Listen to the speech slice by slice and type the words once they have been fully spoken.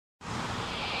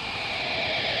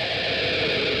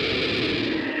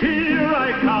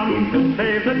come to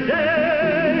save the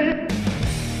day.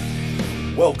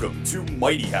 Welcome to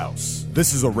Mighty House.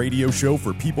 This is a radio show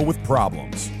for people with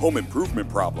problems. Home improvement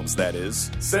problems, that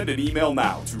is. Send an email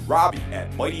now to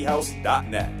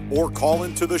robbie@mightyhouse.net or call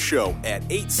into the show at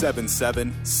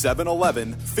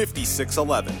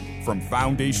 877-711-5611. From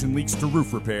foundation leaks to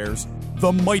roof repairs,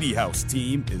 the Mighty House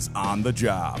team is on the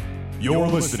job. You're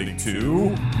listening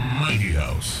to Mighty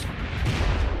House.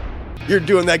 You're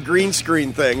doing that green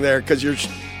screen thing there because your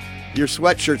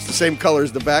sweatshirt's the same color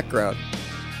as the background.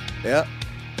 Yeah,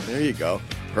 there you go.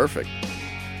 Perfect.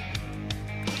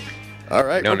 All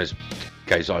right. As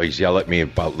guys always yell at me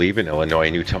about leaving Illinois,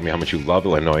 and you tell me how much you love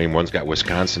Illinois, and one's got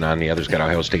Wisconsin on, the other's got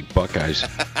Ohio State Buckeyes.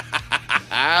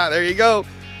 There you go.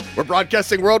 We're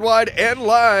broadcasting worldwide and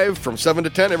live from 7 to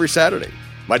 10 every Saturday.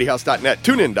 MightyHouse.net,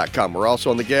 TuneIn.com. We're also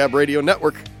on the Gab Radio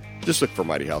Network. Just look for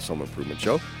Mighty House Home Improvement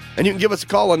Show. And you can give us a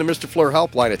call on the Mr. Fleur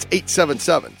helpline. It's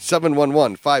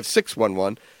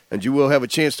 877-711-5611. And you will have a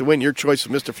chance to win your choice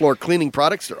of Mr. Fleur cleaning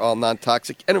products. They're all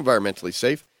non-toxic and environmentally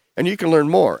safe. And you can learn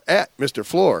more at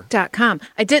MrFleur.com.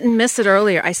 I didn't miss it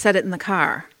earlier. I said it in the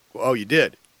car. Oh, you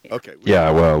did? Okay.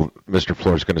 Yeah, well, Mr.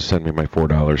 Fleur's going to send me my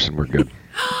 $4 and we're good.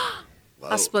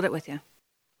 I'll split it with you.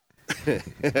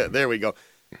 There we go.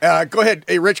 Go ahead.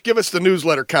 Hey, Rich, give us the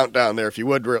newsletter countdown there, if you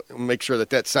would. Make sure that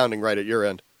that's sounding right at your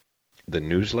end. The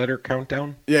newsletter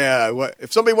countdown? Yeah.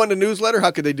 If somebody wanted a newsletter,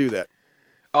 how could they do that?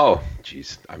 Oh,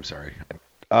 geez. I'm sorry.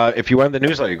 If you want the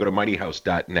newsletter, you go to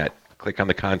mightyhouse.net. Click on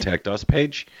the Contact Us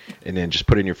page, and then just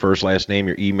put in your first, last name,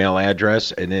 your email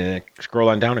address, and then scroll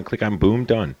on down and click on Boom,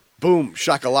 done. Boom,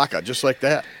 shakalaka, just like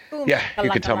that. Boom, yeah, you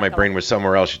can tell my brain was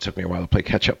somewhere else. It took me a while to play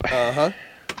catch up. Uh-huh.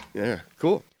 Yeah,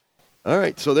 cool. All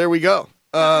right, so there we go.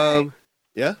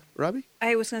 Yeah, Robbie?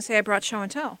 I was going to say I brought show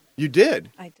and tell. You did?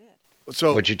 I did.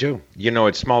 So what'd you do?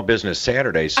 It's Small Business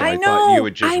Saturday, so I thought you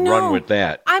would just run with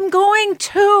that. I'm going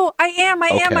to. I am.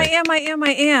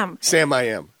 Sam, I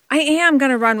am. I am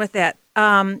going to run with that.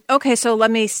 Okay, so let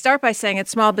me start by saying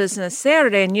it's Small Business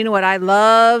Saturday, and you know what I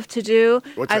love to do?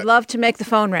 What's I that? love to make the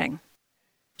phone ring.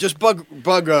 Just bug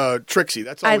Trixie.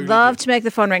 That's all I we love do. to make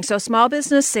the phone ring. So Small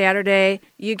Business Saturday,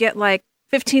 you get like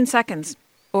 15 seconds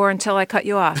or until I cut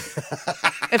you off.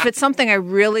 If it's something I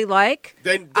really like,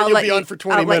 then you'll be on for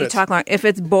 20 I'll minutes. let you talk long. If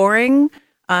it's boring,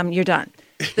 you're done.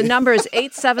 The number is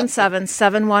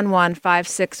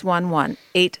 877-711-5611,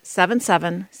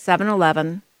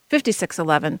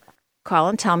 877-711-5611. Call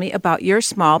and tell me about your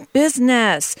small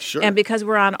business. Sure. And because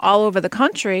we're on all over the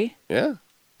country, Yeah,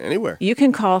 anywhere. you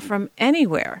can call from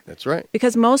anywhere. That's right.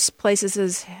 Because most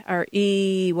places are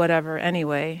whatever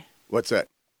anyway. What's that?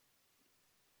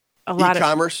 A lot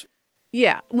E-commerce?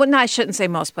 Yeah. Well, no, I shouldn't say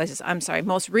most places. I'm sorry.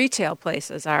 Most retail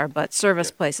places are, but service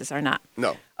places are not.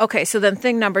 No. Okay, so then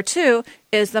thing number 2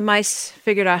 is the mice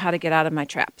figured out how to get out of my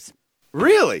traps.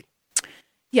 Really?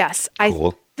 Yes.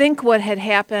 Cool. I think what had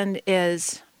happened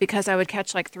is because I would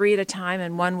catch like 3 at a time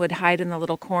and one would hide in the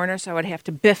little corner, so I would have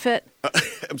to biff it.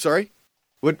 I'm sorry?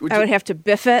 What I would have to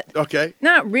biff it. Okay.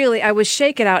 Not really. I would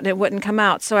shake it out and it wouldn't come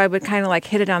out, so I would kind of like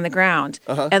hit it on the ground.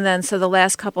 Uh-huh. And then so the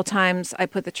last couple times I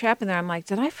put the trap in there, I'm like,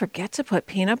 did I forget to put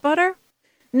peanut butter?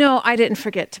 No, I didn't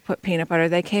forget to put peanut butter.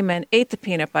 They came in, ate the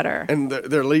peanut butter, And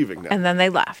they're leaving now. and then they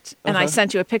left. And I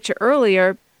sent you a picture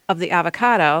earlier of the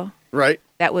avocado Right?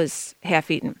 that was half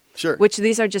eaten. Sure. Which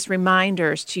these are just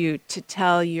reminders to you to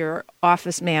tell your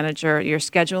office manager, your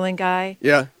scheduling guy.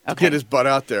 Yeah, to Okay. get his butt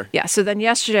out there. Yeah, so then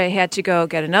yesterday I had to go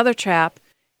get another trap,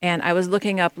 and I was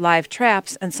looking up live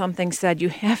traps, and something said you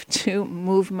have to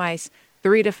move mice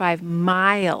 3 to 5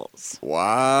 miles.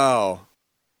 Wow.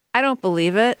 I don't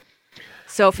believe it.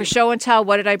 So for show and tell,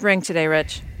 what did I bring today,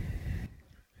 Rich?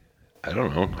 I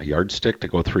don't know, a yardstick to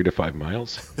go 3 to 5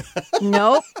 miles?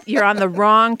 Nope, you're on the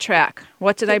wrong track.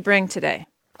 What did I bring today?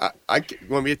 You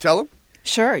want me to tell him?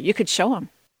 Sure, you could show them.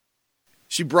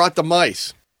 She brought the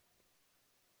mice.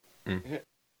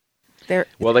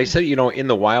 Well, they say, in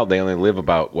the wild, they only live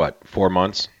about, 4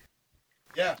 months?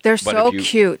 Yeah. They're But so if you-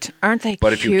 cute, aren't they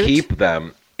But cute? if you keep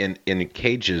them in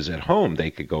cages at home,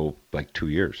 they could go like 2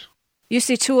 years. You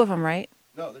see 2 of them, right?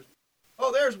 No,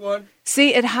 there's one.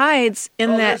 See, it hides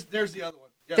in that. There's the other one.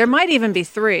 Yeah. There might even be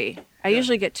 3. I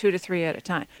usually get 2 to 3 at a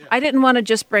time. I didn't want to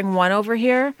just bring one over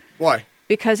here Why?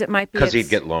 because it might be. Because he'd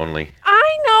get lonely.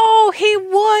 I know he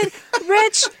would,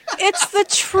 Rich. It's the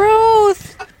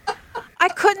truth. I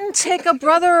couldn't take a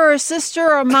brother or a sister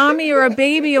or a mommy or a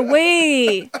baby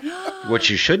away.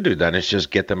 What you should do then is just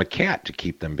get them a cat to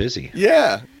keep them busy.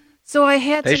 Yeah. So I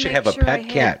had They to should make have a sure I pet had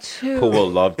cat 2. who will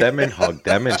love them and hug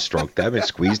them and stroke them and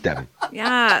squeeze them.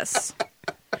 Yes.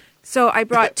 So I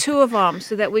brought 2 of them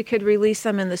so that we could release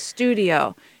them in the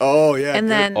studio. Oh, yeah. And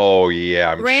good. then Oh,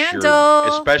 yeah, I'm Randall.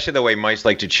 sure. Especially the way mice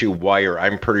like to chew wire.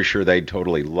 I'm pretty sure they'd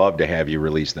totally love to have you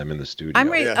release them in the studio.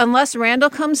 Unless Randall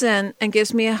comes in and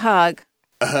gives me a hug,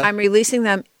 I'm releasing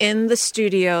them in the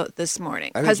studio this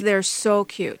morning because they're so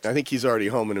cute. I think he's already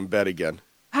home and in bed again.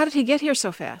 How did he get here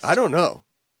so fast? I don't know.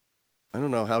 I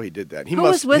don't know how he did that. Who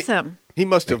was with him? He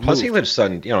must have Plus, moved. he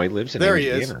lives in There he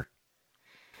is. Indiana.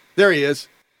 There he is.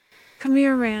 Come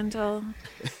here, Randall.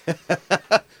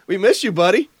 We miss you,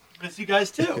 buddy. Miss you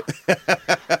guys too.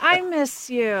 I miss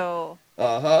you.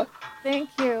 Uh-huh. Thank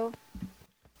you.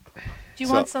 Do you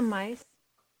So- want some mice?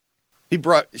 She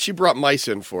brought mice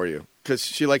in for you because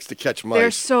she likes to catch mice.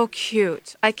 They're so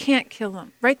cute. I can't kill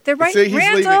them. Right? They're right. See, he's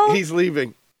Randall. leaving. He's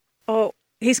leaving. Oh,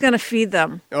 he's going to feed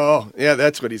them. Oh, yeah,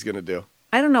 that's what he's going to do.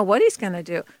 I don't know what he's going to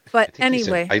do. But I think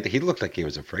anyway, he looked like he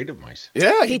was afraid of mice.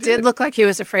 Yeah, he did look like he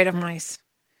was afraid of mice.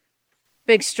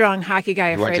 Big, strong hockey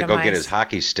guy He went afraid to of go mice. get his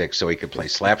hockey stick so he could play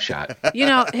slapshot. You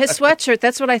know, his sweatshirt,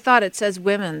 that's what I thought. It says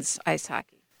women's ice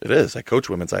hockey. It is. I coach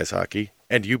women's ice hockey,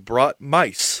 and you brought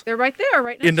mice They're right there,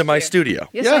 right next into to my you. studio.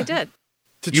 Yes, Yeah. I did.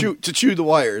 to chew the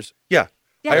wires. Yeah.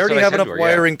 Yeah. I already That's what I have said enough to her, yeah.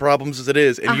 wiring problems as it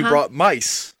is, and you brought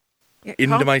mice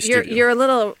into my studio. You're a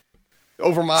little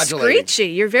Overmodulating. screechy.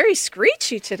 You're very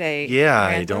screechy today. Yeah,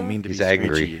 I Randall. don't mean to He's be angry.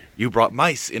 screechy. You brought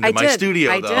mice into I my did.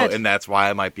 studio, I though, did. and that's why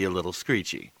I might be a little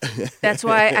screechy. That's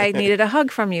why I needed a hug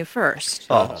from you first.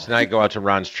 So now you go out to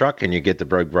Ron's truck and you get the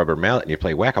big rubber mallet and you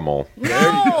play whack-a-mole.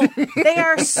 No, they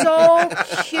are so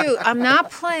cute. I'm not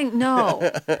playing. No.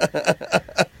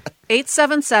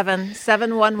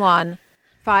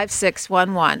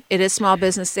 877-711-5611. It is Small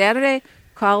Business Saturday.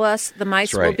 Call us. The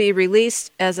mice That's right. will be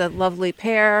released as a lovely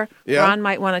pair. Yeah. Ron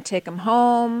might want to take them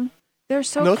home. They're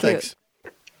so No, cute. thanks.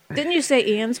 Didn't you say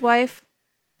Ian's wife?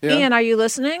 Yeah. Ian, are you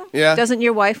listening? Yeah. Doesn't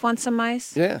your wife want some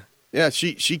mice? Yeah. Yeah,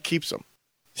 she keeps them.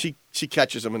 She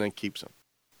catches them and then keeps them.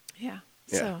 Yeah.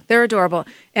 Yeah. So they're adorable.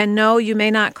 And no, you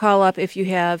may not call up if you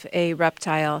have a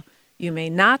reptile. You may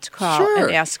not call Sure.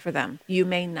 and ask for them. You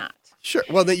may not. Sure.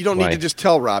 Well, then you don't Why? need to just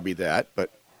tell Robbie that, but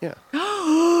yeah.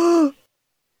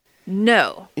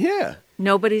 No, Yeah.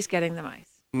 nobody's getting the mice.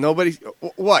 Nobody.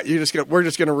 What? We're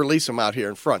just gonna release them out here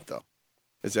in front, though.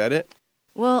 Is that it?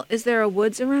 Well, is there a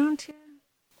woods around here?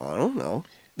 I don't know.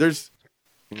 There's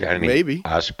Got any maybe.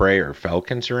 osprey or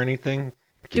falcons or anything?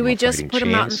 Do we just Fighting put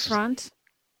them out in chance? front?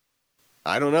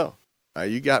 I don't know.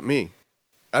 You got me.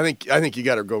 I think you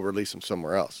got to go release them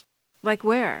somewhere else Like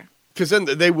where? because then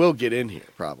they will get in here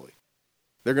probably.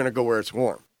 They're gonna go where it's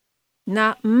warm.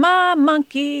 Not my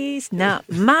monkeys, not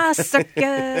my circus.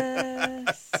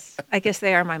 I guess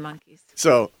they are my monkeys.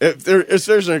 So if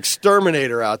there's an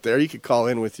exterminator out there, you could call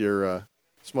in with your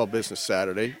Small Business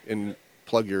Saturday and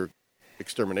plug your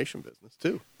extermination business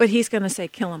too. But he's going to say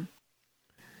kill them.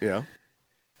 Yeah.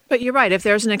 But you're right. If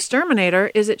there's an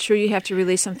exterminator, is it true you have to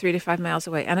release them 3 to 5 miles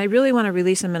away? And I really want to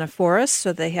release them in a forest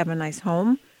so they have a nice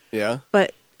home. Yeah.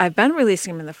 But I've been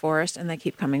releasing them in the forest, and they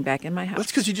keep coming back in my house.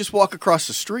 That's because you just walk across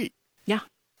the street. Yeah.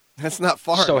 That's not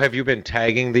far. So have you been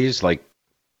tagging these like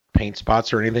paint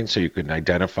spots or anything so you can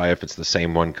identify if it's the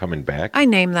same one coming back? I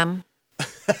name them.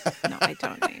 No, I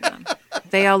don't name them.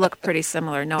 They all look pretty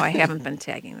similar. No, I haven't been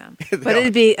tagging them. But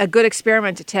it'd be a good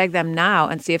experiment to tag them now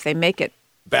and see if they make it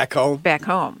Back home. back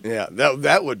home. Yeah.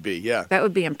 That would be. Yeah. That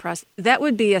would be impressive. That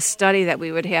would be a study that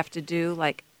we would have to do,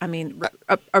 like, I mean,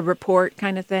 a report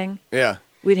kind of thing. Yeah.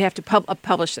 We'd have to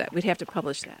publish that. We'd have to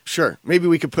publish that. Sure. Maybe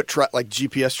we could put like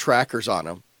GPS trackers on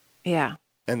them Yeah.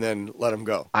 and then let them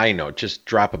go. I know. Just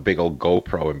drop a big old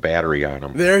GoPro and battery on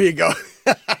them. There you go.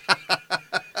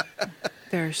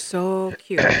 They're so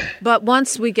cute. But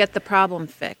once we get the problem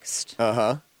fixed,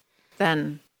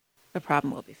 then the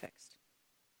problem will be fixed.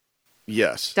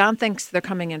 Yes. Don thinks they're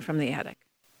coming in from the attic.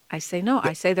 I say no.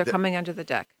 I say they're coming under the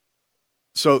deck.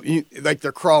 So like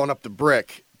they're crawling up the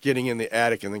brick, getting in the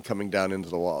attic, and then coming down into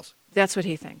the walls. That's what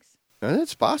he thinks.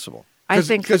 That's possible. I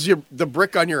think because the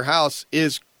brick on your house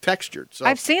is textured. So.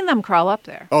 I've seen them crawl up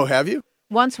there. Oh, have you?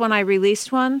 Once when I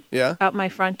released one Yeah. out my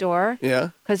front door,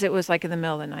 Yeah. because it was like in the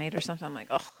middle of the night or something. I'm like,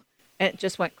 oh, and it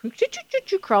just went,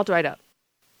 crawled right up.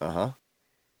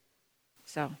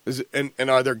 So And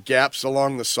are there gaps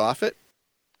along the soffit?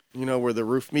 You know, where the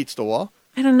roof meets the wall?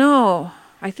 I don't know.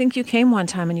 I think you came one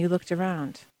time and you looked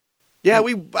around. Yeah,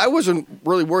 I wasn't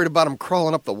really worried about them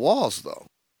crawling up the walls, though.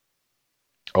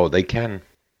 Oh, they can.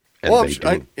 And Well, they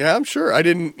do. I'm sure. I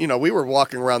didn't, we were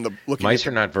walking around looking Mice at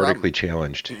are the not problem. vertically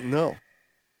challenged. No.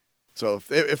 So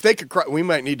if they could, we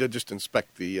might need to just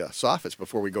inspect the soffits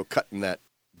before we go cutting that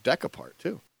deck apart,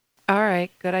 too. All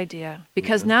right, good idea.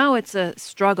 Because now it's a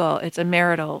struggle. It's a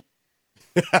marital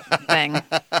thing.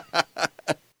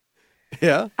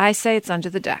 Yeah. I say it's under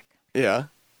the deck Yeah.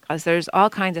 because there's all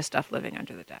kinds of stuff living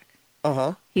under the deck.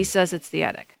 Uh-huh. He says it's the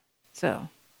attic. So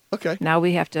Okay. now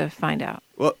we have to find out.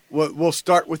 Well, we'll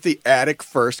start with the attic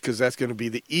first because that's going to be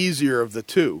the easier of the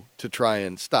two to try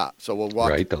and stop. So we'll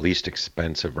walk. Right, the least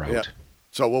expensive route. Yeah.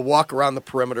 So we'll walk around the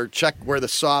perimeter, check where the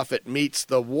soffit meets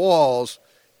the walls,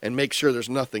 and make sure there's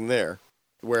nothing there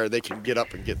where they can get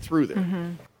up and get through there.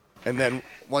 Mm-hmm. And then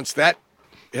once that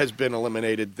has been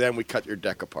eliminated, then we cut your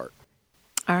deck apart,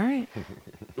 All right.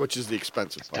 which is the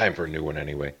expensive part. Time for a new one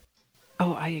anyway.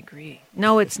 Oh, I agree.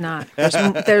 No, it's not.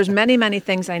 There's many, many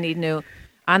things I need new.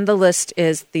 On the list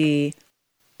is the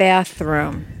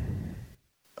bathroom.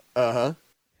 Uh-huh.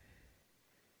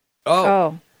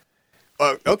 Oh.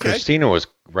 Okay. Christina was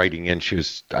writing in. She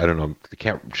was, I don't know,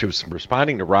 she was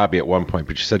responding to Robbie at one point,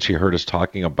 but she said she heard us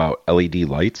talking about LED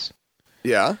lights.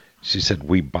 Yeah. She said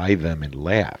we buy them and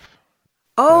laugh.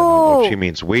 I don't know Oh. if she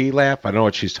means we laugh. I don't know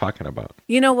what she's talking about.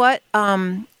 You know what?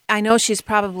 I know she's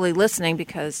probably listening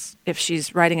because if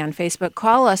she's writing on Facebook,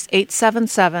 call us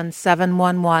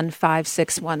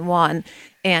 877-711-5611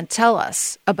 and tell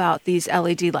us about these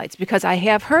LED lights because I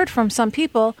have heard from some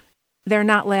people they're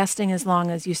not lasting as long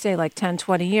as you say, like 10,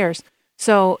 20 years.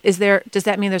 So does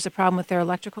that mean there's a problem with their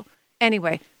electrical?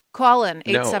 Anyway, call in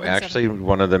 877. No, actually,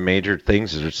 one of the major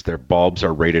things is their bulbs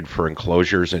are rated for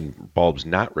enclosures and bulbs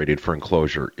not rated for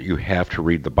enclosure. You have to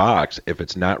read the box. If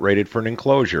it's not rated for an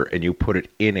enclosure and you put it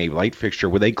in a light fixture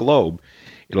with a globe,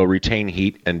 it'll retain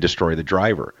heat and destroy the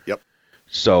driver. Yep.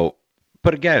 So,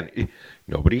 but again,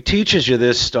 nobody teaches you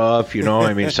this stuff, you know.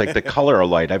 I mean, it's like the color of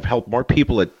light. I've helped more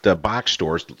people at the box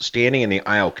stores standing in the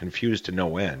aisle confused to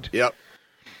no end. Yep.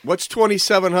 What's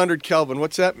 2700 Kelvin?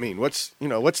 What's that mean? What's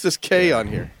this K on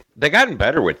here? They gotten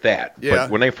better with that, Yeah. but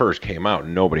when they first came out,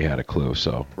 nobody had a clue.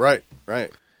 So, Right.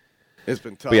 It's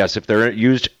been tough. but yes, if they're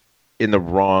used in the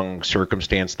wrong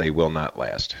circumstance, they will not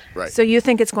last. Right. So you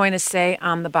think it's going to say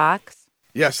on the box?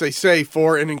 Yes, they say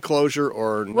for an enclosure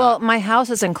or not. Well, my house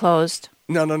is enclosed.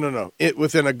 No. It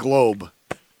within a globe.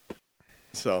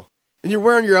 So, and you're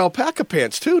wearing your alpaca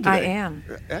pants too today. I am.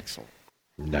 Excellent.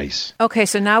 Nice. Okay,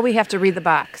 so now we have to read the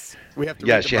box. We have to.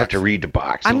 Yes, read the you have box. to read the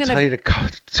box. I'm It'll gonna-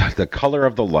 tell you the color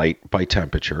of the light by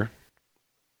temperature.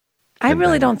 I and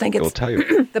really then don't think it'll it's tell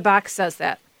you. the box says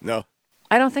that. No,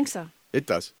 I don't think so. it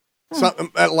does. Hmm.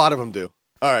 A lot of them do.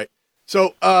 All right.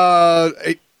 So,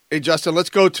 hey, Justin, let's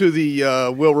go to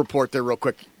the Will report there real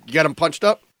quick. You got him punched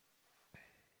up?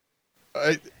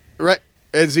 Right.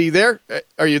 Is he there?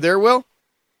 Are you there, Will?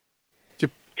 I'm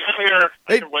here.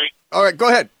 I Hey. can wait. All right, go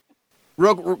ahead.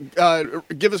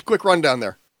 Give us a quick rundown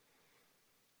there.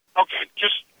 Okay,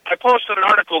 I posted an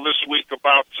article this week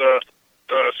about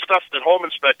stuff that home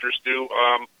inspectors do.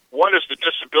 One is the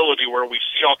disability, where we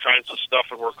see all kinds of stuff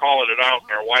and we're calling it out,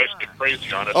 and our wives get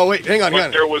crazy on it. Oh, wait, hang on.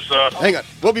 But there was Hang on.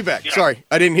 We'll be back. Yeah. Sorry,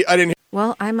 I didn't hear.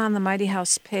 Well, I'm on the Mighty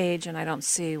House page, and I don't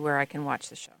see where I can watch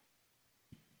the show.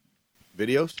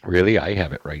 Videos? Really? I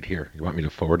have it right here. You want me to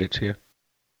forward it to you?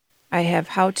 I have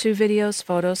how-to videos,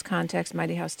 photos, contacts,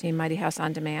 Mighty House team, Mighty House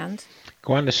on demand.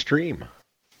 Go on the stream.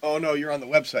 Oh, no, you're on the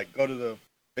website. Go to the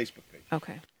Facebook page.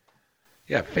 Okay.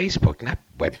 Yeah, Facebook, not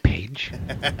web page.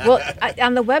 Well,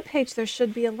 on the web page, there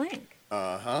should be a link.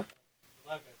 Uh-huh.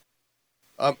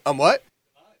 What?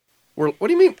 What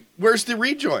do you mean? Where's the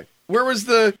rejoin? Where was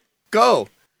the go?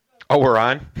 Oh, we're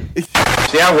on?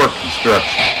 See, I work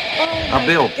construction. Oh, I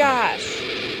built. gosh.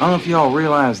 I don't know if y'all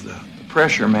realize the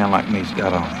pressure a man like me's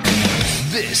got on him.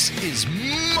 This is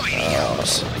Mighty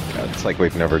House. God, it's like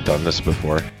we've never done this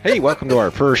before. Hey, welcome to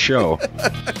our first show.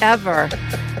 Ever.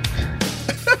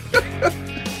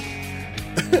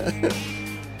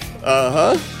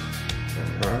 Uh-huh.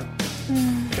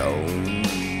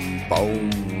 Boom,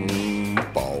 boom,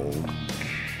 boom.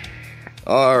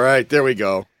 All right, there we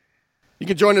go. You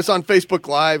can join us on Facebook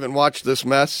Live and watch this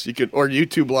mess. You could, or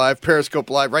YouTube Live, Periscope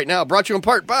Live right now. Brought to you in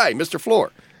part by Mr.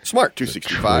 Floor, Smart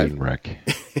 265, Train wreck.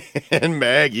 and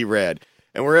Maggie Red.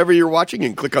 And wherever you're watching, you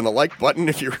can click on the like button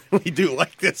if you really do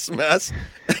like this mess,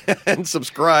 and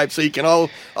subscribe so you can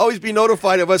always be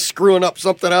notified of us screwing up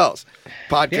something else.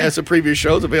 Podcasts and previous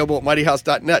shows available at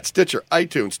mightyhouse.net, Stitcher,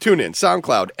 iTunes, TuneIn,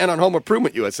 SoundCloud, and on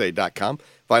HomeImprovementUSA.com.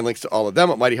 Find links to all of them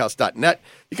at mightyhouse.net.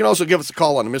 You can also give us a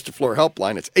call on the Mr. Floor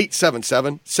helpline. It's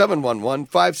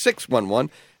 877-711-5611,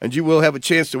 and you will have a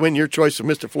chance to win your choice of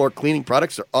Mr. Floor cleaning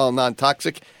products. They're all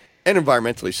non-toxic and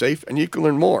environmentally safe, and you can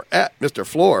learn more at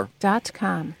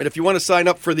MrFloor.com. And if you want to sign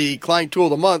up for the Klein Tool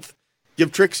of the Month,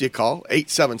 give Trixie a call,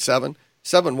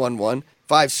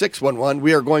 877-711-5611.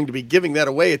 We are going to be giving that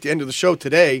away at the end of the show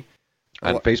today.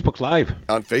 On Facebook Live.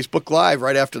 On Facebook Live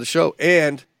right after the show.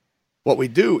 And what we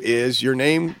do is your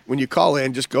name, when you call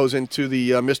in, just goes into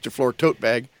the Mr. Floor tote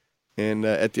bag. And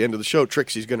at the end of the show,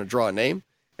 Trixie's going to draw a name.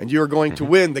 And you're going to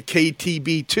win the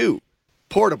KTB2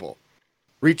 portable,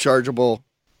 rechargeable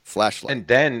flashlight. And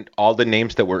then all the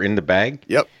names that were in the bag,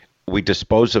 yep, we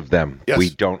dispose of them. Yes. We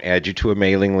don't add you to a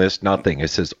mailing list, nothing. It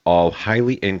says all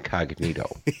highly incognito.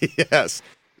 Yes.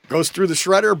 Goes through the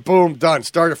shredder, boom, done.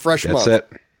 Start a fresh month.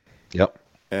 That's it. Yep.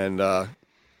 And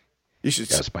you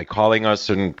should... Yes, by calling us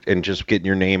and just getting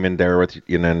your name in there with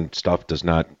and stuff does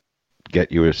not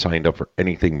get you signed up for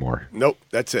anything more. Nope,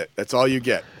 that's it. That's all you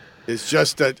get. It's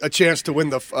just a chance to win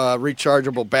the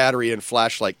rechargeable battery and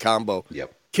flashlight combo.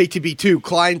 Yep. KTB2,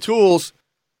 Klein Tools,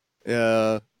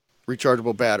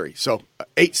 rechargeable battery. So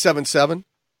 877.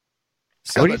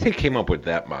 What do you think came up with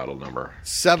that model number?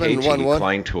 711. KT,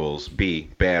 Klein Tools, B,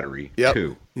 battery,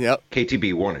 2. Yep.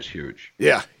 KTB1 is huge.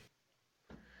 Yeah.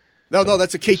 No,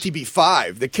 that's a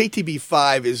KTB5. The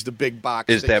KTB5 is the big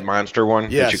box. Is that monster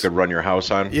one yes. that you could run your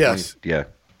house on? Yes. Yeah.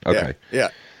 Okay.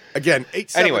 Yeah. Again,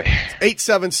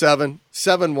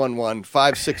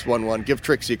 877-711-5611. Give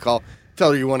Trixie a call.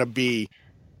 Tell her you want to be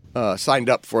signed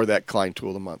up for that Klein Tool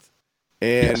of the Month.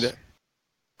 And yes.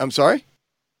 I'm sorry?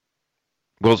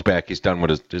 Will's back. He's done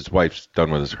with his wife's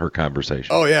done with her conversation.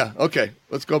 Oh, yeah. Okay.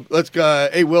 Let's go.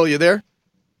 Hey, Will, you there?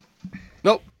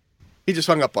 Nope. He just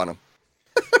hung up on him.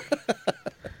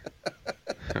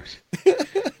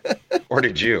 Or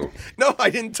did you? No, I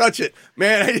didn't touch it.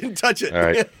 Man, I didn't touch it. All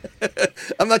right.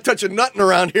 I'm not touching nothing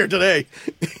around here today.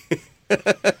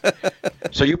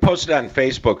 So you posted on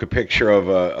Facebook a picture of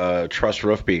a truss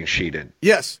roof being sheeted.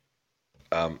 Yes.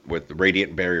 With the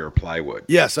radiant barrier plywood.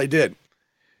 Yes, I did.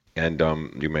 And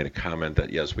you made a comment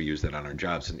that, yes, we use that on our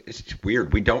jobs. And it's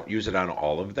weird. We don't use it on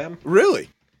all of them. Really?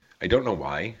 I don't know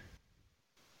why.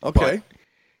 Okay. But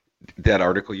that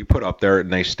article you put up there,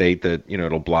 and they state that,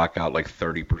 it'll block out like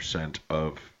 30%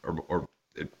 of, or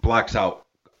it blocks out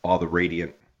all the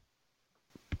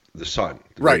sun.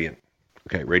 Right.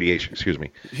 Radiation, excuse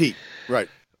me. Heat, right.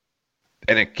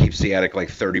 And it keeps the attic like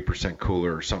 30%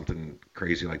 cooler or something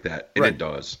crazy like that. And right. It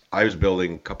does. I was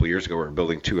building, a couple of years ago, we were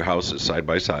building 2 houses side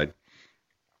by side.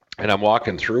 And I'm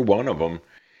walking through one of them,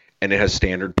 and it has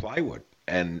standard plywood.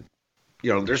 And,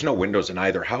 there's no windows in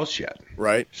either house yet.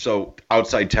 Right. So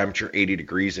outside temperature, 80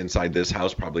 degrees. Inside this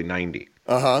house, probably 90.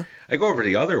 Uh-huh. I go over to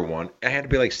the other one, it had to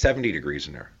be like 70 degrees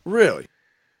in there. Really?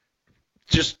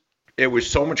 It was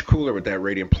so much cooler with that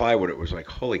radiant plywood. It was like,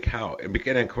 holy cow. And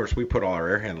of course, we put all our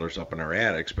air handlers up in our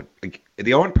attics. But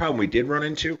the only problem we did run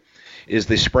into is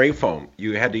the spray foam.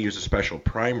 You had to use a special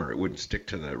primer. It wouldn't stick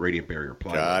to the radiant barrier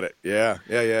plywood. Got it. Yeah.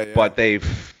 But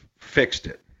they've fixed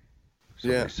it. So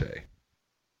yeah. they say.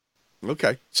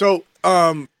 Okay. So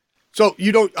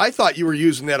you don't. I thought you were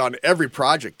using that on every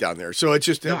project down there. So it's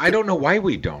just. No, I don't know why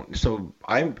we don't. So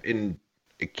I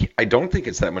don't think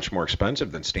it's that much more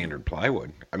expensive than standard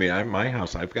plywood. I mean, my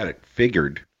house, I've got it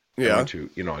figured. Yeah. I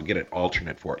get an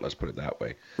alternate for it. Let's put it that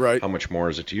way. Right. How much more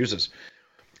is it to use this?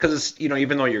 Because it's,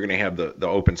 even though you're going to have the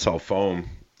open cell foam,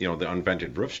 the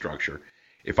unvented roof structure,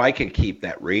 if I can keep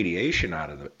that radiation out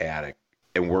of the attic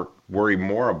and worry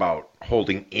more about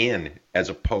holding in as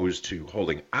opposed to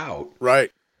holding out. Right.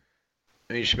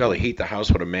 You should be able to heat the house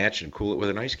with a match and cool it with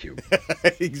an ice cube.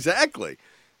 Exactly.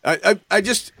 I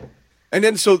just, and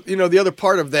then so, the other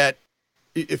part of that,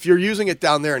 if you're using it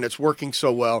down there and it's working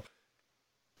so well,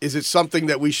 is it something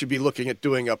that we should be looking at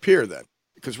doing up here then?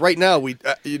 Because right now we,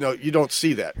 you don't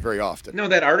see that very often. No,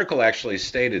 that article actually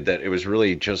stated that it was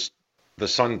really just the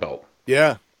Sun Belt.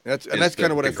 Yeah. That's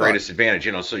kind of what I thought. The greatest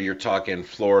advantage, so you're talking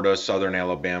Florida, southern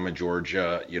Alabama,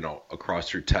 Georgia, across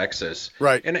through Texas,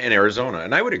 right, and Arizona,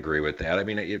 and I would agree with that. I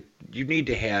mean, you need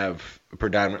to have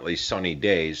predominantly sunny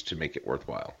days to make it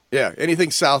worthwhile. Yeah, anything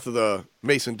south of the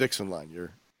Mason-Dixon line,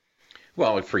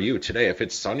 well, for you today, if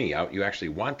it's sunny out, you actually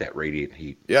want that radiant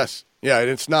heat. Yes, yeah, and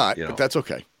it's not, but that's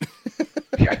okay.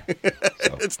 Yeah,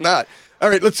 it's not.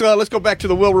 All right, let's go back to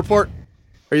the Will report.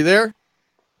 Are you there?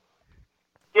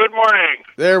 Good morning.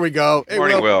 There we go. Hey,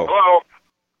 morning, Will. Hello.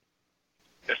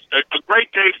 It's a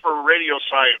great day for radio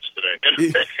science today.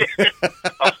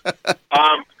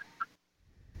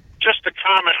 Just a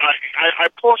comment. I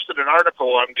posted an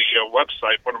article on the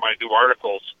website, one of my new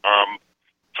articles,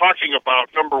 talking about,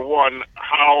 number one,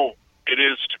 how it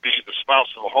is to be the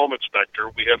spouse of a home inspector.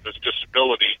 We have this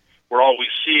disability. We're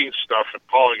always seeing stuff and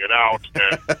calling it out,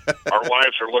 and our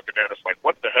wives are looking at us like,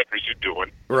 what the heck are you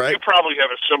doing? Right. You probably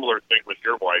have a similar thing with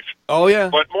your wife. Oh, yeah.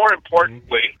 But more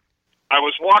importantly, I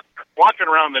was walking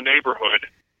around the neighborhood,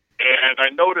 and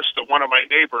I noticed that one of my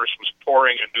neighbors was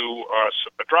pouring a new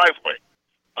a driveway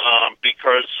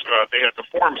because they had the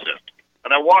forms in.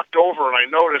 And I walked over and I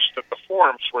noticed that the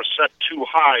forms were set too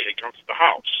high against the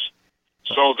house,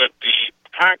 so that the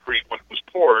concrete, when it was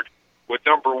poured, would,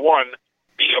 number one,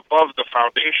 be above the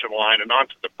foundation line and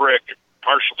onto the brick,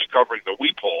 partially covering the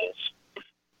weep holes.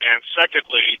 And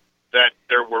secondly, that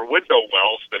there were window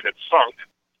wells that had sunk,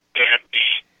 and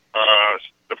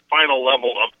the final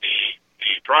level of the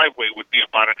driveway would be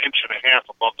about 1.5 inches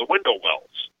above the window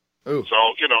wells. Ooh. So,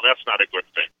 that's not a good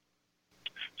thing.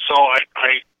 So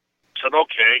I said,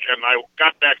 okay, and I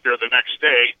got back there the next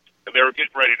day, and they were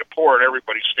getting ready to pour, and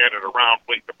everybody's standing around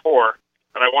waiting to pour.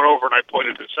 And I went over and I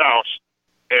pointed this out,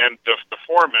 and the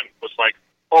foreman was like,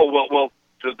 "Oh, well,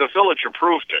 the village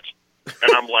approved it."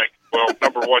 And I'm like, "Well,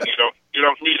 number one, you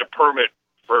don't need a permit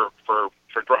for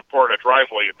pouring a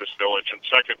driveway in this village, and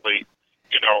secondly,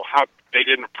 how they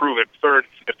didn't approve it. Third,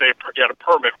 if they get a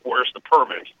permit, where's the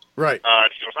permit?" Right.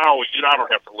 He goes, "Oh, I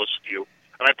don't have to listen to you."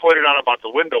 And I pointed out about the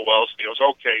window wells, and he goes,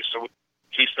 "Okay." So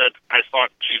he said, "I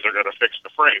thought, geez, they're going to fix the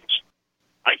frames."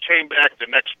 I came back the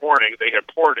next morning. They had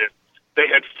poured it. They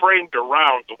had framed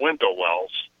around the window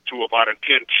wells to about 1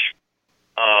 inch.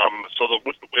 So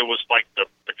it was like the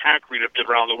concrete that did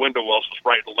around the window wells was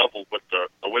right level with the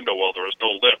window well. There was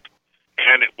no lip.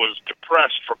 And it was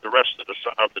depressed from the rest of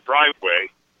the driveway.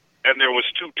 And there was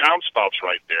 2 downspouts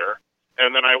right there.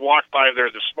 And then I walked by there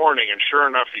this morning, and sure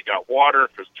enough, you got water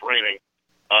because it's raining.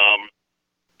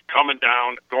 Coming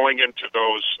down, going into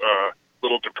those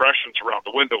little depressions around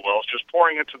the window wells, just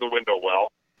pouring into the window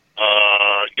well,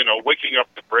 wicking up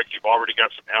the brick. You've already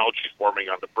got some algae forming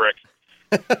on the brick.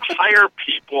 Hire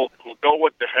people who know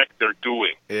what the heck they're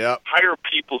doing. Yeah. Hire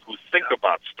people who think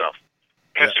about stuff.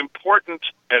 As important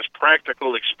as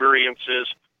practical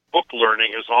experiences, book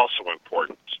learning is also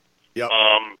important. Yep.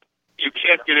 You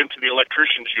can't get into the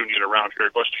electricians union around here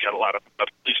unless you got a lot of, at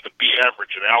least a B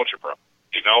average in algebra.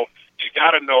 You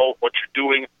got to know what you're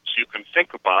doing so you can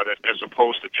think about it as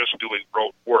opposed to just doing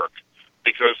rote work.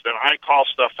 Because then I call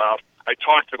stuff out. I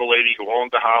talked to the lady who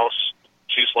owned the house.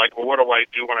 She's like, "Well, what do I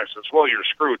do?" And I says, "Well, you're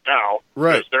screwed now.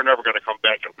 Right. Because they're never going to come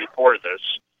back and report this."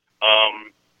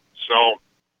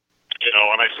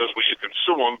 And I says, "Well, you can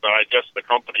sue them, but I guess the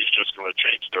company's just going to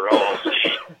change their LLC,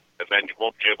 and then you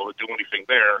won't be able to do anything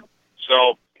there."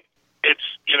 So it's,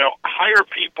 hire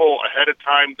people ahead of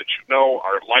time that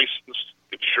are licensed,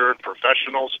 insured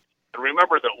professionals. And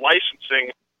remember that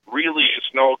licensing really is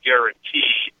no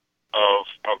guarantee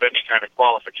of any kind of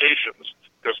qualifications,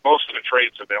 because most of the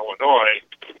trades in Illinois,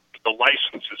 the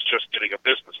license is just getting a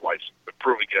business license and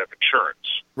proving you have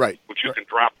insurance, Right. which you can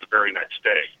drop the very next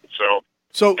day.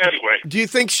 So anyway, do you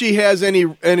think she has any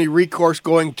recourse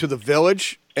going to the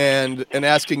village and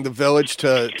asking the village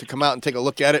to come out and take a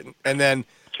look at it, and then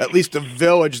at least the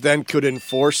village then could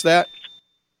enforce that?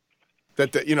 Well,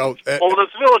 the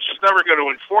village is never going to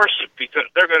enforce it because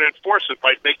they're going to enforce it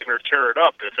by making her tear it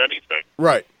up, if anything.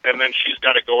 Right. And then she's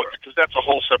got to go, because that's a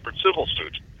whole separate civil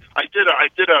suit. I did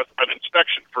an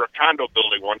inspection for a condo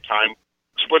building one time,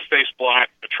 split face block.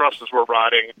 The trusses were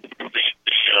rotting.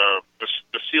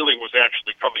 The ceiling was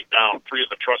actually coming down. 3 of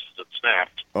the trusses had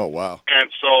snapped. Oh wow!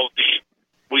 And so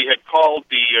we had called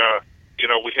we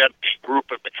had a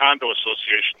group at the condo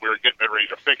association. We were getting ready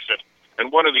to fix it.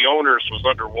 And one of the owners was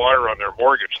underwater on their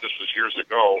mortgage. This was years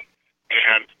ago.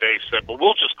 And they said, "Well,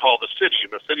 we'll just call the city,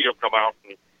 and the city will come out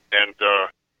and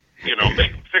they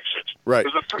can fix it." Right.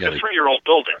 It was a 3-year-old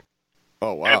building.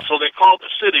 Oh, wow. And so they called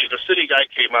the city. The city guy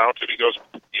came out, and he goes,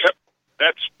 "Yep,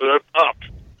 that's up,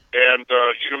 and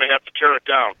you're going to have to tear it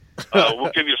down.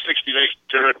 We'll give you 60 days to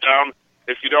tear it down.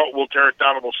 If you don't, we'll tear it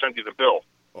down, and we'll send you the bill."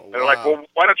 Oh, and they're like, "Well,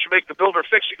 why don't you make the builder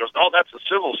fix it?" He goes, "No, that's a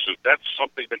civil suit. That's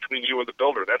something between you and the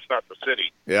builder. That's not the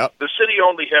city. Yeah. The city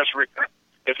only has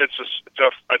if it's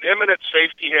an imminent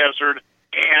safety hazard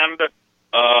and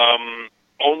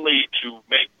only to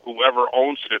make whoever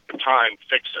owns it at the time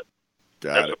fix it,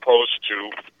 as opposed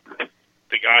to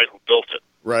the guy who built it."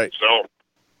 Right. So,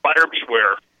 buyer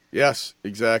beware. Yes,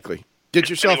 exactly. Get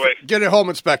a home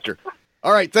inspector.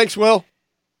 All right. Thanks, Will.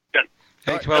 Yeah.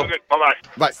 Thanks, Will. Bye-bye.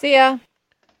 Bye. See ya.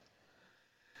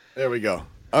 There we go.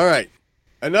 All right.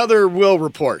 Another Will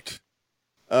report.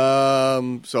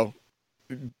 So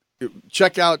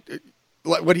check out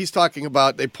what he's talking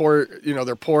about. They're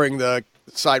pouring the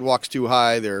sidewalks too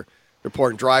high. They're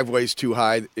pouring driveways too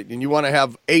high. And you want to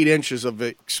have 8 inches of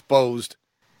exposed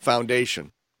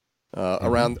foundation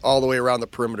around all the way around the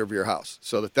perimeter of your house,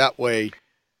 so that way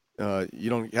you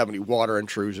don't have any water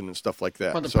intrusion and stuff like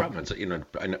that. Well, the problem is,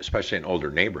 especially in older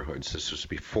neighborhoods, this was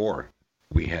before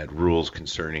we had rules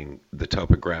concerning the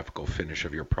topographical finish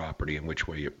of your property and which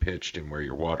way you pitched and where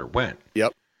your water went.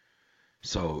 Yep.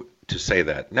 So to say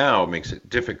that now makes it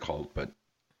difficult, but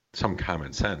some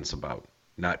common sense about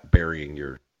not burying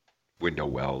your window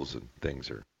wells and things.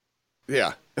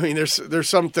 Yeah, I mean, there's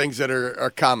some things that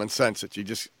are common sense that you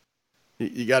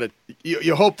got to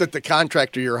you hope that the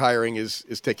contractor you're hiring is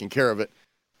taking care of it.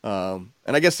 And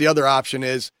I guess the other option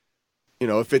is,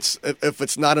 if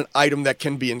it's not an item that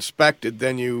can be inspected,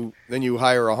 then you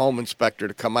hire a home inspector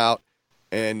to come out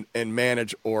and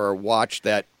manage or watch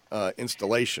that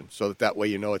installation, so that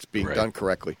way it's being done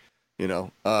correctly.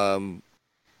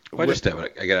 I just have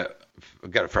I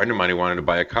got a friend of mine who wanted to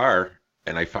buy a car,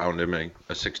 and I found him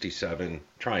a 67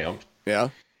 Triumph. Yeah.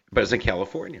 But it's in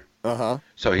California. Uh-huh.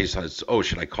 So he says, "Oh,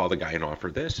 should I call the guy and offer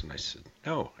this?" And I said,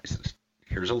 "No." I said,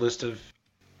 "Here's a list of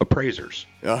appraisers.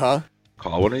 Uh-huh.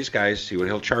 Call one of these guys, see what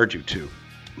he'll charge you to.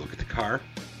 Look at the car,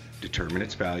 determine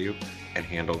its value, and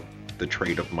handle the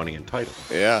trade of money and title."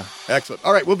 Yeah, excellent.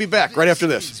 All right, we'll be back right after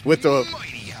this with the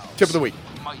tip of the week.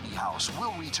 Mighty House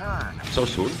will return. So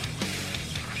soon?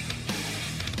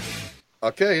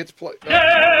 Okay, it's play.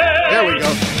 There we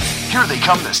go. Here they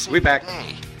come this We back.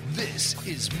 day. This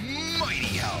is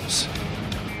Mighty House.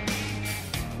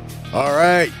 All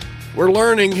right, we're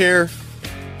learning here.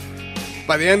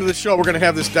 By the end of the show, we're going to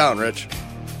have this down, Rich.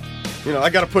 I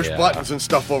got to push buttons and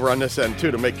stuff over on this end,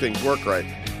 too, to make things work right.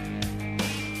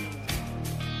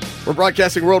 We're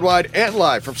broadcasting worldwide and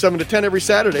live from 7 to 10 every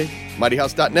Saturday.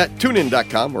 MightyHouse.net,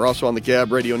 TuneIn.com. We're also on the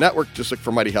Gab Radio Network. Just look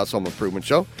for Mighty House Home Improvement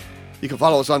Show. You can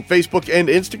follow us on Facebook and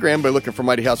Instagram by looking for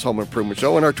Mighty House Home Improvement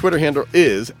Show, and our Twitter handle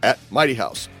is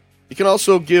 @MightyHouse. You can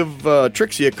also give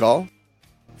Trixie a call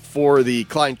for the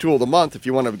Klein Tool of the Month. If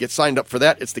you want to get signed up for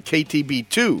that, it's the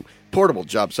KTB2 portable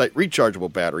job site,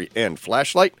 rechargeable battery, and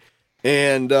flashlight.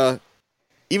 And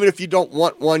even if you don't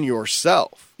want one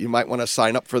yourself, you might want to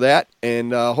sign up for that.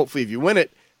 And hopefully if you win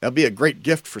it, that'll be a great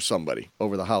gift for somebody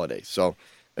over the holidays. So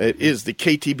it is the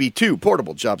KTB2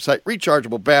 portable job site,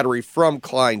 rechargeable battery from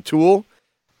Klein Tool.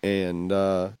 And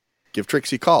give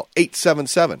Trixie a call,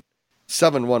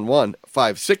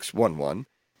 877-711-5611.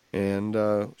 And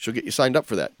she'll get you signed up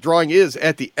for that. Drawing is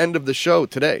at the end of the show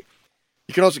today.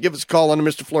 You can also give us a call on the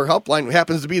Mr. Floor helpline, who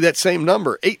happens to be that same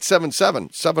number,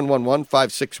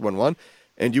 877-711-5611.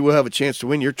 And you will have a chance to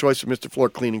win your choice of Mr. Floor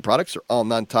cleaning products. They're all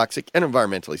non-toxic and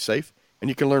environmentally safe. And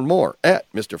you can learn more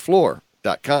at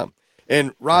MrFloor.com.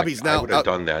 And Robbie's now... I would have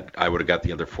done that. I would have got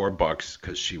the other $4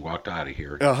 because she walked out of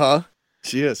here. Uh-huh.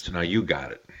 She is. So now you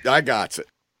got it. I got it.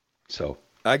 So.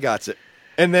 I got it.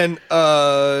 And then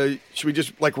should we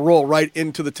just roll right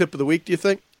into the tip of the week, do you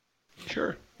think?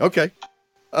 Sure. Okay.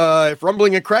 If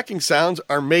rumbling and cracking sounds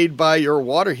are made by your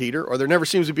water heater, or there never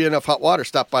seems to be enough hot water,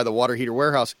 stop by the Water Heater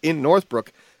Warehouse in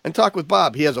Northbrook and talk with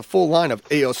Bob. He has a full line of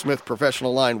A.O. Smith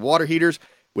professional line water heaters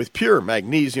with pure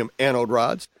magnesium anode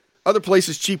rods. Other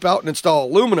places cheap out and install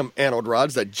aluminum anode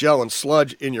rods that gel and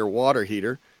sludge in your water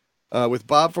heater. With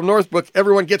Bob from Northbrook,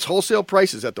 everyone gets wholesale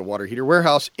prices at the Water Heater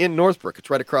Warehouse in Northbrook. It's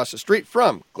right across the street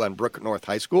from Glenbrook North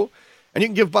High School. And you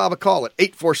can give Bob a call at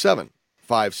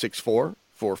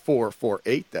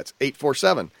 847-564-4448. That's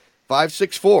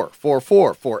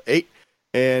 847-564-4448.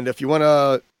 And if you want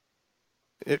to,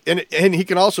 and he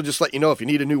can also just let you know if you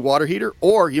need a new water heater,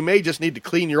 or you may just need to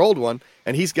clean your old one.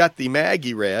 And he's got the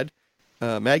Maggie Rad.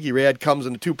 Maggie Rad comes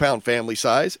in a 2-pound family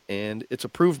size, and it's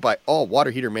approved by all water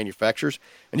heater manufacturers.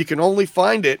 And you can only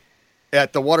find it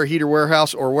at the Water Heater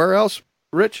Warehouse, or where else,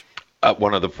 Rich?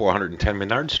 One of the 410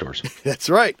 Menard stores. That's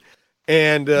right.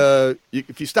 And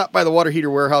if you stop by the Water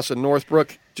Heater Warehouse in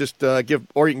Northbrook, just you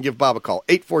can give Bob a call,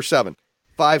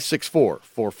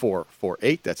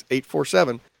 847-564-4448. That's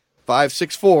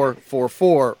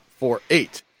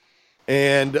 847-564-4448.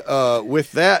 And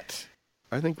with that,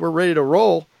 I think we're ready to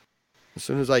roll as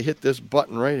soon as I hit this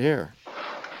button right here.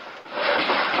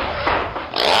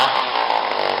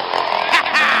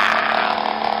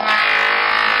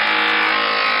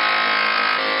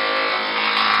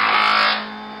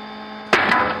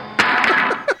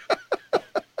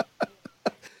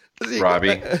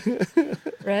 Robbie.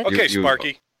 Okay,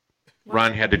 Sparky.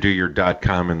 Ron had to do your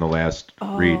 .com in the last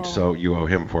read, so you owe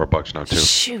him $4 now, too.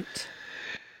 Shoot.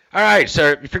 All right,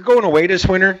 so if you're going away this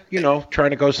winter,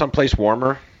 trying to go someplace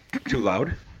warmer, too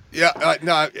loud? Yeah,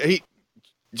 no,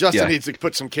 Justin needs to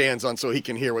put some cans on so he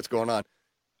can hear what's going on.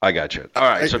 I got you. All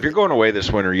right, so if you're going away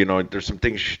this winter, there's some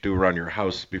things you should do around your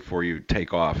house before you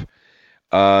take off.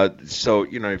 So,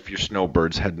 if your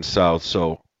snowbird's heading south,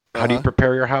 so how do you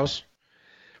prepare your house?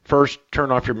 First,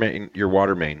 turn off your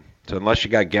water main. So unless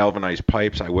you got galvanized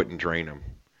pipes, I wouldn't drain them.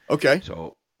 Okay.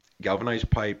 So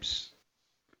galvanized pipes,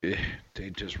 they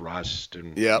just rust,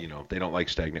 and they don't like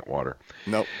stagnant water.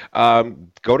 Nope.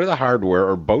 Go to the hardware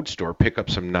or boat store, pick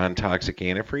up some non-toxic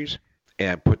antifreeze,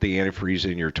 and put the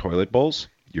antifreeze in your toilet bowls,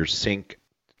 your sink,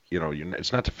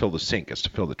 it's not to fill the sink, it's to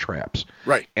fill the traps.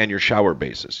 Right. And your shower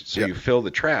bases. So Yep. you fill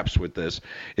the traps with this.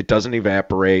 It doesn't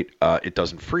evaporate. It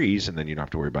doesn't freeze, and then you don't have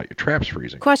to worry about your traps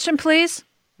freezing. Question, please,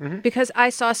 Mm-hmm. because I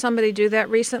saw somebody do that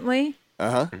recently.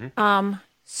 Uh-huh.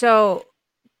 So,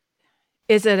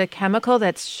 is it a chemical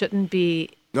that shouldn't be?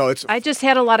 No, it's I just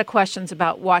had a lot of questions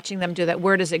about watching them do that.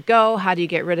 Where does it go? How do you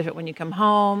get rid of it when you come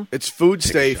home? it's food Take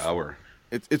a safe. shower.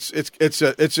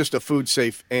 It's just a food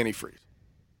safe antifreeze.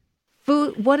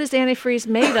 Food. What is antifreeze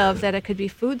made of that it could be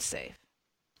food safe?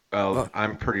 Well,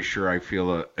 I'm pretty sure I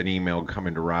feel an email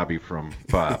coming to Robbie from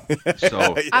Bob.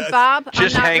 So Bob,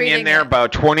 just I'm not hang in reading there it.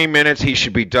 about 20 minutes. He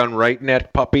should be done writing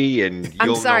that puppy, and I'm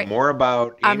you'll sorry. know more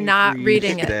about I'm not antifreeze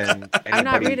reading it. than I'm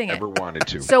not anybody reading it. ever wanted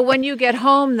to. So when you get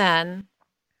home, then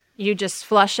you just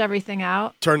flush everything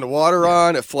out. Turn the water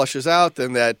on, it flushes out,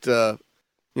 then that the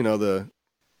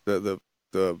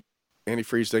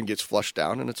antifreeze then gets flushed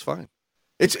down, and it's fine.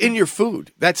 It's in your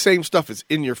food. That same stuff is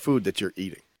in your food that you're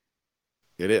eating.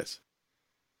 It is.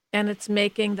 And it's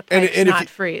making the And- pipes and if not you-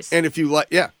 freeze. And if you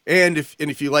like, and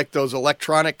if you like those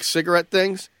electronic cigarette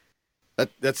things,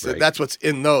 that's Right. what's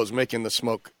in those, making the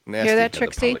smoke nasty. Hear that, Yeah, the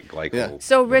Trixie? polyglycol, Yeah.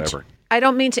 So, Rich, whatever. I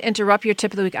don't mean to interrupt your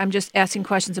tip of the week. I'm just asking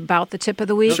questions about the tip of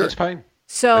the week. No, that's fine.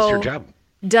 So That's your job.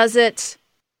 does it?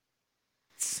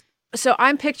 So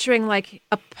I'm picturing like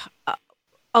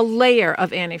a layer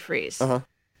of antifreeze. Uh-huh.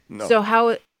 No, So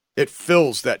how? it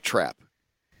fills that trap.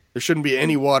 There shouldn't be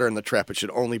any water in the trap. It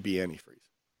should only be antifreeze.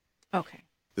 Okay.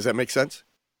 Does that make sense?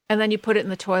 And then you put it in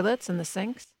the toilets and the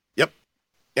sinks. Yep.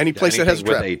 Any place that has a Anything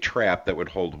trap. with a trap that would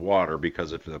hold water,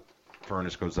 because if the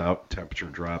furnace goes out, temperature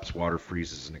drops, water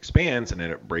freezes and expands, and then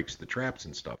it breaks the traps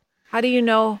and stuff. How do you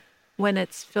know when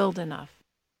it's filled enough?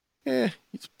 You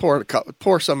just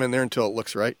pour some in there until it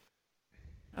looks right.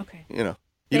 Okay. You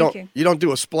Thank don't you. don't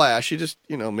do a splash. You just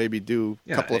maybe do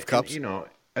a couple of cups.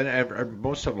 And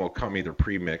most of them will come either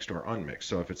pre-mixed or unmixed.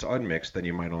 So if it's unmixed, then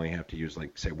you might only have to use,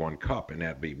 like, say, 1 cup, and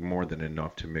that'd be more than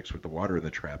enough to mix with the water in the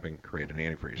trap and create an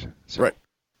antifreeze. So, Right.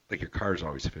 like, your car's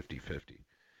always 50-50.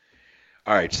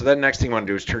 All right, so then next thing you want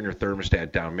to do is turn your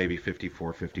thermostat down maybe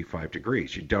 54, 55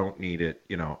 degrees. You don't need it,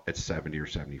 at 70 or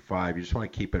 75. You just want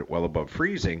to keep it well above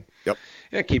freezing. Yep.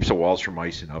 And it keeps the walls from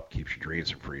icing up, keeps your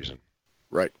drains from freezing.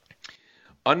 Right.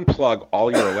 Unplug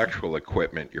all your electrical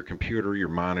equipment, your computer, your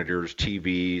monitors,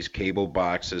 TVs, cable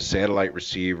boxes, satellite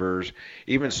receivers,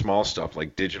 even small stuff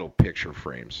like digital picture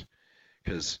frames.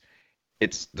 Because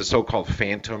it's the so-called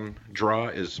phantom draw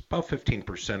is about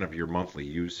 15% of your monthly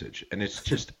usage. And it's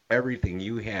just everything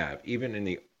you have, even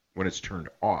when it's turned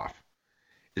off,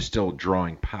 is still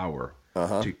drawing power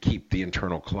to keep the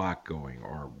internal clock going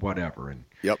or whatever. And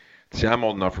Yep. see, I'm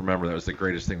old enough to remember that was the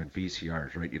greatest thing with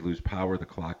VCRs, right? You'd lose power, the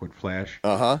clock would flash.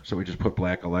 Uh-huh. So we just put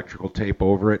black electrical tape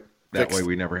over it. That Fixed. way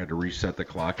we never had to reset the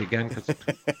clock again, because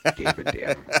gave a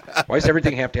damn. Why does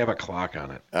everything have to have a clock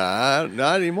on it?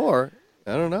 Not anymore.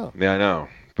 I don't know. Yeah, I know.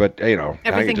 But, now you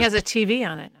Everything just, has a TV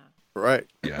on it now. Right.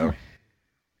 Yeah.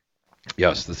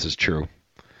 Yes, this is true.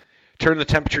 Turn the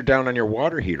temperature down on your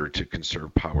water heater to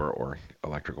conserve power or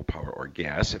electrical power or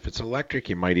gas. If it's electric,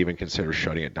 you might even consider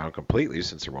shutting it down completely,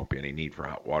 since there won't be any need for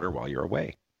hot water while you're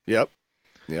away. Yep.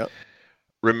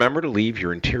 Remember to leave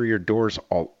your interior doors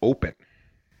all open.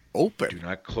 Open. Do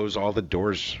not close all the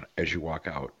doors as you walk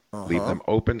out. Leave them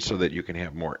open so that you can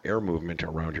have more air movement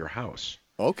around your house.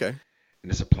 Okay. And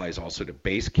this applies also to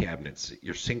base cabinets,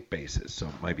 your sink bases. So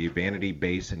it might be a vanity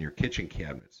base and your kitchen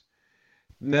cabinets.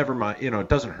 Never mind, it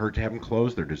doesn't hurt to have them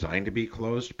closed. They're designed to be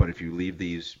closed. But if you leave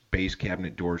these base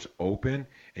cabinet doors open,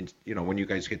 and, when you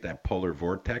guys get that polar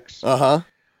vortex,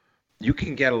 you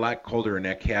can get a lot colder in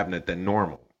that cabinet than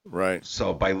normal. Right.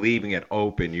 So by leaving it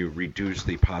open, you reduce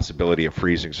the possibility of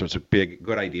freezing. So it's a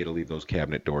good idea to leave those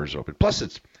cabinet doors open. Plus,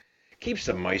 it keeps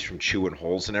the mice from chewing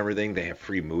holes and everything. They have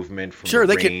free movement from Sure,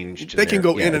 the they range to can their-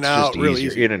 go in it's and out just really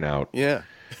easier. easy. In and out. Yeah.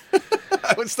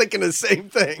 I was thinking the same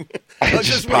thing. It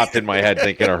just popped in my head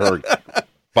thinking of her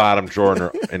bottom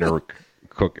drawer in her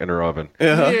cook in her oven.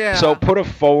 Yeah. So put a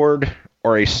forward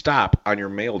or a stop on your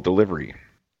mail delivery.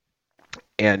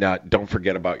 And don't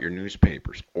forget about your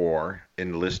newspapers, or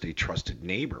enlist a trusted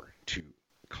neighbor to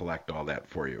collect all that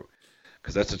for you.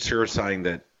 Because that's a sure sign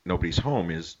that nobody's home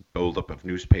is buildup of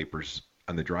newspapers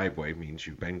on the driveway means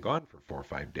you've been gone for 4 or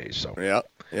 5 days. So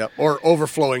Yeah. Or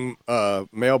overflowing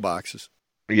mailboxes.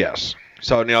 yes.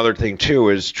 So the other thing, too,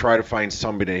 is try to find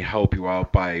somebody to help you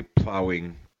out by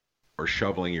plowing or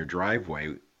shoveling your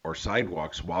driveway or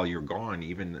sidewalks while you're gone,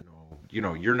 even though,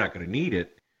 you're not going to need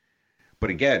it. But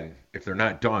again, if they're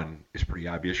not done, it's pretty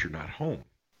obvious you're not home.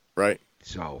 Right.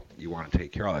 So you want to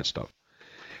take care of all that stuff.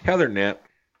 Other than that,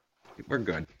 we're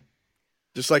good.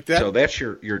 Just like that. So that's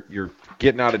your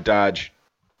getting out of Dodge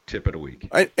tip of the week.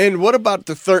 And what about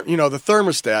the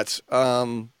thermostats?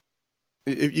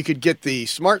 You could get the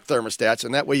smart thermostats,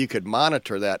 and that way you could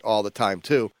monitor that all the time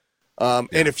too. And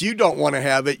if you don't want to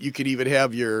have it, you could even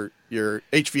have your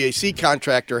HVAC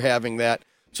contractor having that.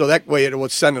 So that way it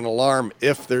would send an alarm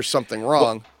if there's something wrong.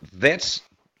 Well, that's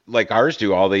like ours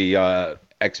do, all the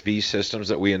XV systems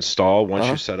that we install once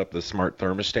you set up the smart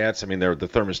thermostats. I mean, they're the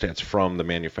thermostats from the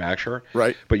manufacturer.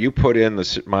 Right. But you put in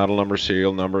the model number,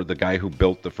 serial number, the guy who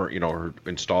built or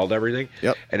installed everything.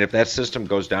 Yep. And if that system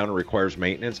goes down and requires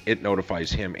maintenance, it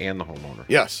notifies him and the homeowner.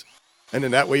 Yes. And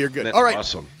then that way you're good. That's all right.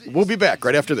 Awesome. We'll be back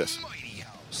right after this.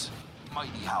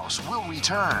 Mighty House will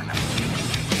return.